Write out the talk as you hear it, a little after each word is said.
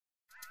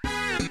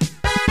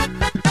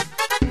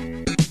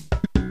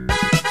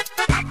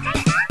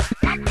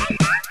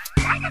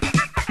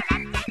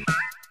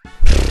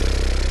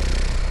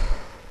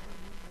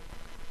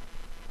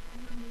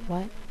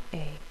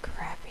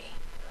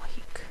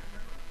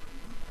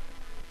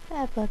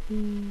Hi,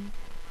 puppy.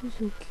 You're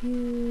so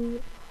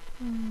cute.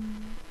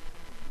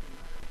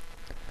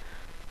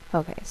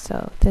 Okay,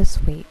 so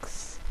this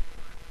week's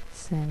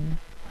sin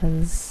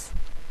was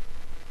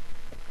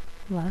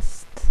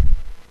lust,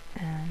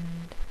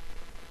 and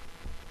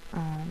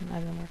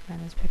I've been working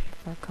on this picture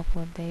for a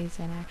couple of days,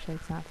 and actually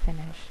it's not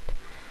finished.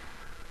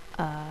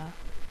 I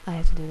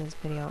have to do this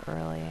video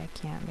early. I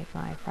can't make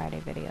my Friday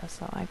video,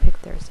 so I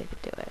picked Thursday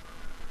to do it.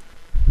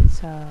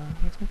 So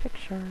here's my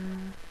picture.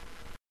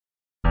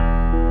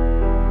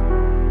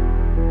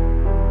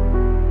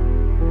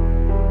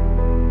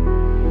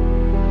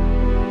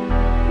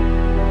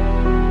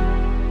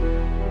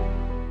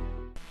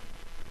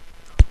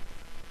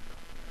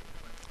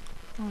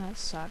 Oh, that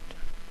sucked.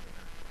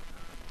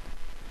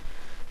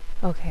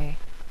 Okay,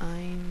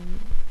 I'm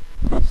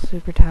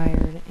super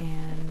tired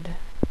and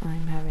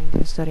I'm having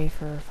to study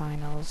for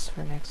finals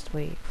for next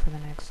week, for the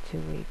next 2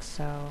 weeks,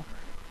 so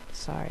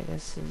sorry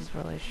this is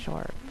really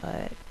short,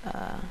 but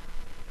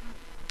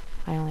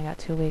I only got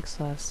 2 weeks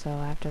left, so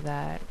after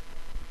that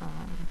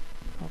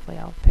hopefully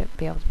I'll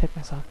be able to pick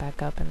myself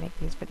back up and make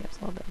these videos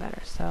a little bit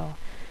better. So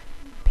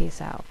peace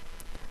out.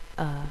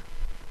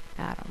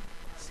 Adam,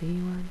 see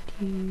you on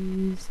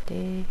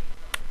Tuesday.